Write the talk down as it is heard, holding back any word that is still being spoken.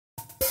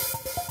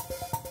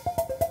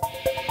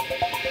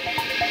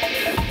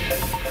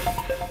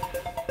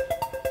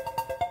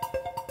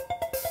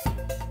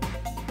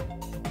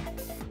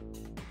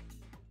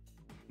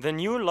The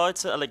new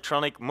Leutze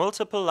Electronic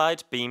Multiple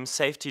Light Beam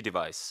Safety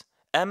Device,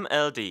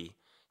 MLD,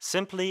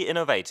 simply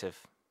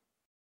innovative.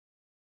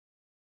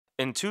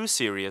 In 2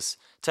 series,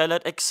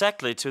 tailored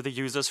exactly to the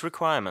user's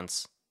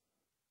requirements.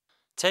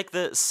 Take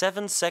the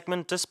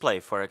 7-segment display,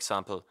 for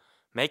example,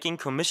 making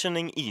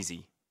commissioning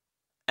easy.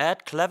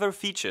 Add clever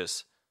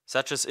features,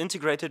 such as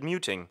integrated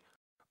muting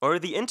or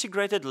the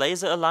integrated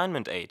laser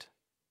alignment aid.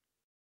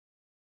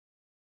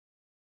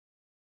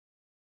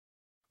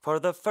 For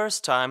the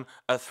first time,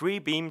 a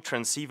 3-beam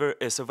transceiver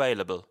is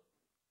available.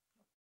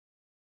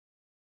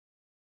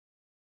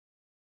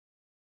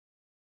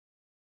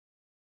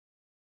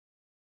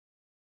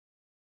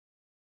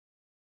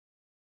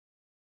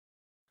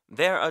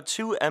 There are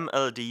 2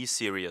 MLD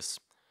series.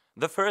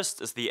 The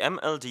first is the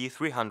MLD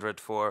 300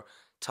 for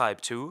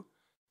Type 2,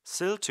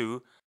 SIL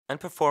 2 and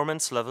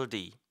Performance Level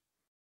D.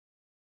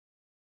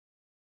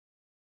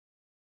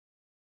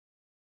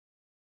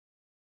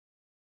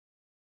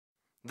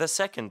 The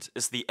second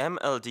is the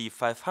MLD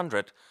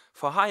 500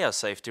 for higher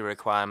safety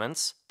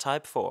requirements,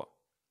 Type 4.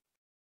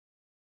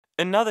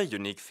 Another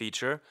unique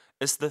feature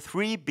is the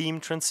 3-beam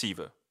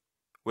transceiver,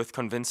 with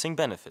convincing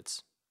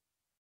benefits.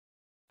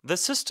 The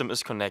system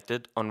is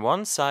connected on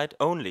one side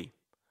only.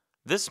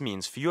 This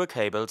means fewer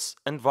cables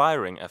and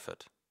wiring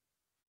effort.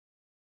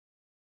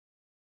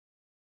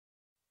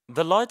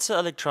 The Leutze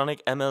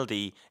Electronic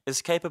MLD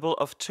is capable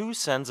of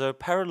 2-sensor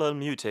parallel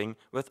muting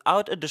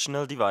without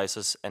additional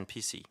devices and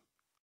PC.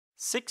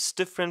 6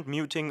 different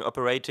muting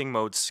operating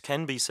modes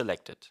can be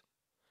selected,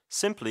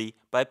 simply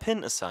by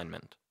pin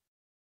assignment.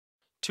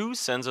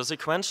 2-sensor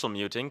sequential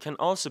muting can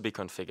also be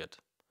configured,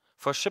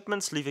 for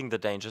shipments leaving the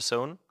danger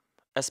zone,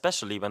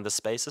 especially when the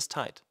space is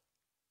tight.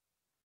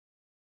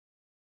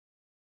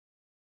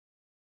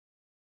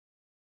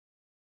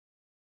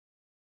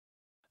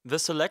 The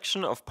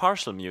selection of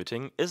partial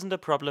muting isn't a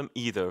problem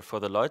either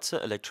for the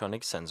Leutze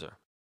electronic sensor.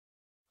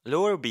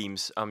 Lower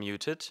beams are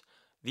muted,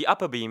 the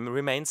upper beam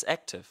remains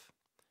active,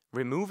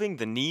 removing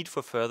the need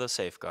for further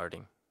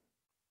safeguarding.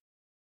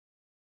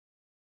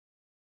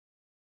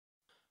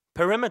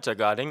 Perimeter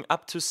guarding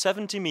up to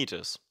 70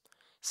 meters.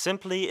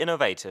 Simply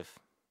innovative.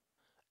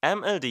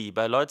 MLD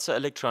by Leutze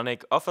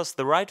Electronic offers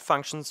the right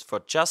functions for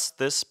just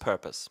this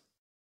purpose.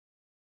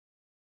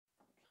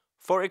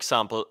 For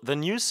example, the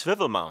new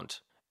swivel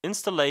mount.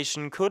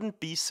 Installation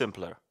couldn't be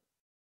simpler.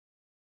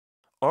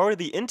 Or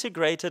the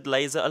integrated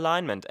laser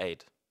alignment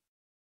aid.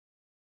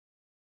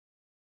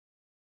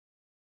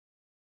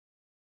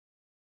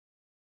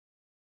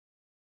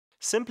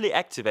 Simply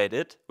activate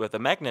it with a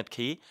magnet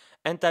key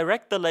and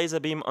direct the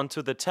laser beam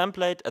onto the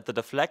template at the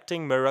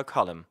deflecting mirror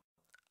column,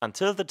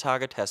 until the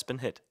target has been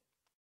hit.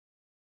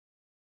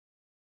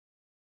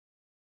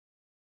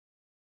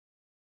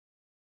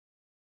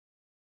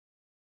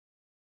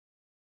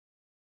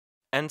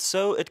 And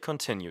so it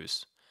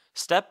continues.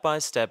 Step by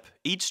step,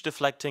 each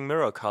deflecting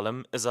mirror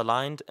column is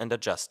aligned and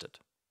adjusted.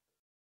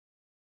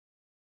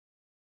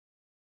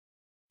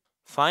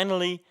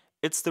 Finally,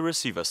 it's the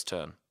receiver's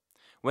turn.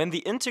 When the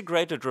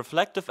integrated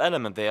reflective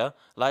element there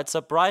lights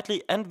up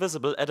brightly and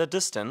visible at a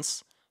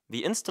distance,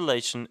 the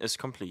installation is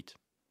complete.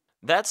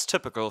 That's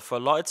typical for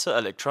Leutze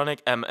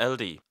Electronic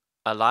MLD.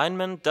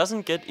 Alignment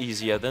doesn't get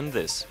easier than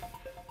this.